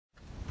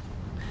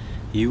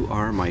You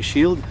are my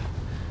shield,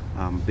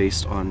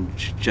 based on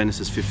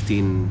Genesis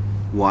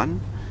 15:1,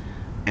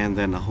 and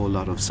then a whole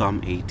lot of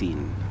Psalm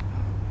 18.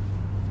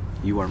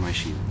 You are my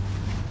shield.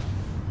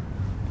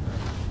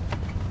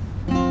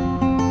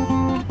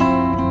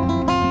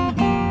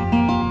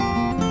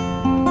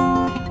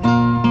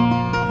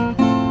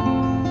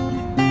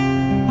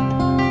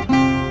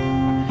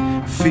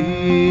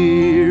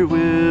 Fear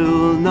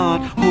will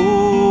not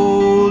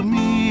hold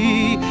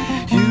me.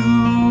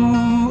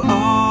 You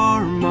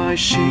are my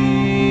shield.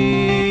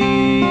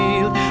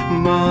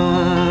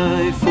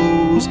 My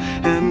foes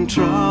and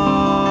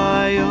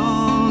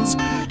trials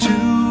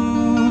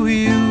to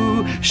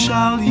you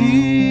shall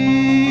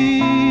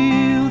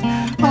yield.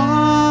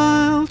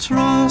 I'll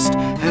trust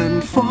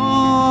and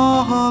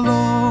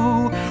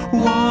follow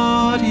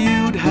what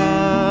you'd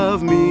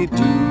have me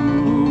do.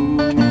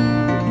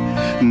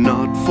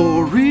 Not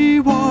for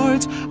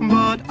rewards,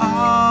 but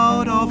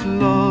out of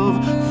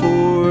love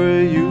for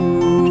you.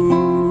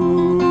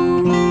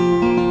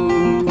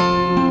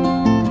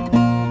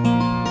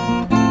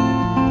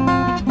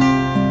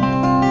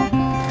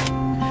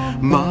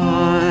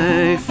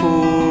 My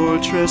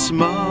fortress,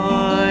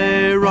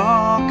 my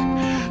rock,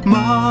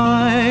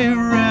 my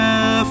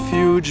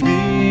refuge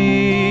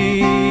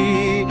be.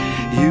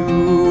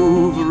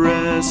 You've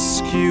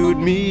rescued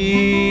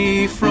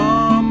me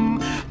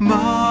from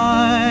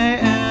my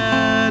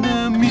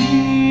enemy.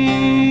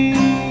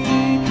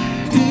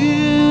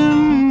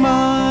 In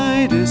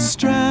my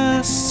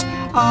distress,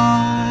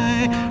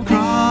 I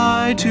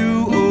cry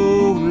to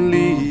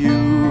only you.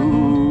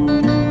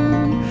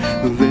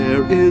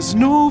 There is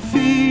no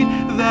feat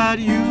that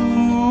you,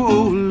 O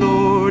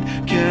Lord,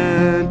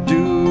 can't do.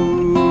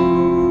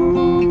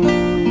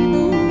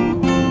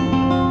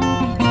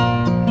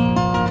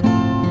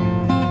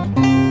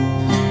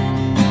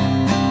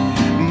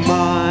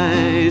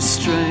 My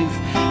strength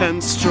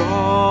and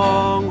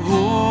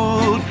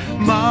stronghold,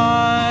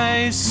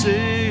 my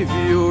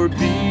Savior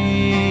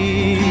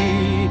be.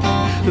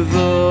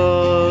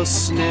 The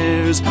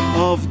snares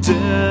of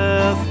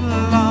death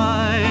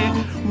lie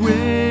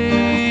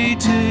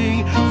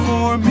waiting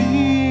for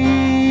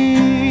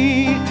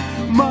me.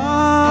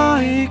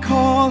 My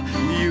call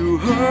you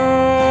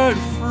heard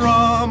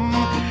from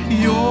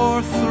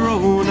your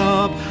throne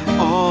up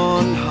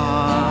on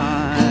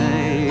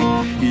high.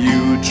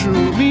 You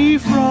drew me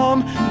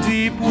from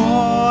deep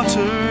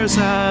waters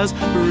as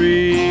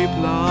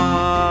reply.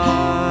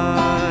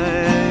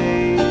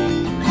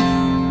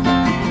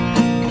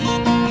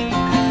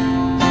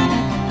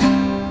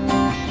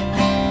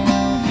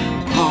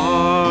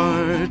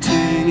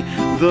 Parting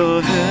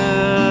the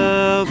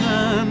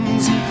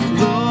heavens,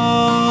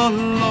 the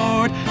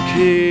Lord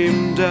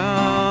came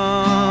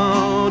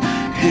down.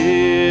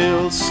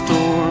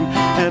 Hailstorm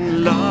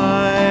and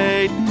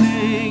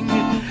lightning,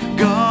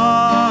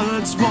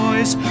 God's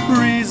voice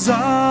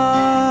resounds.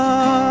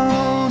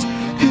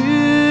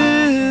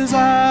 His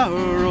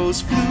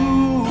arrows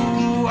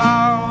flew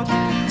out,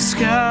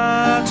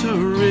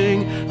 scattering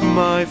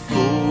my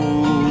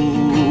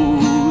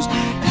foes.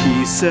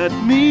 He set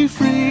me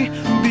free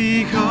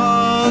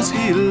because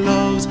he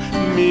loves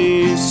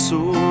me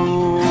so.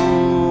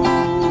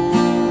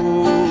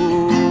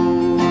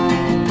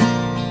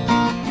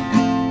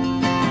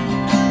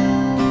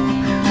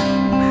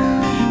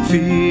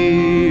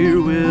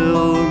 Fear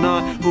will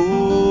not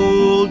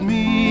hold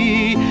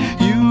me.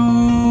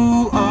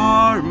 You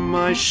are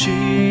my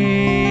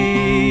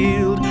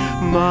shield.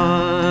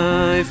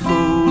 My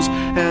foes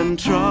and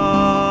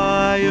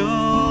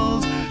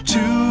trials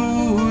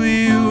to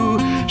you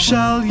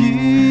shall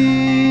yield.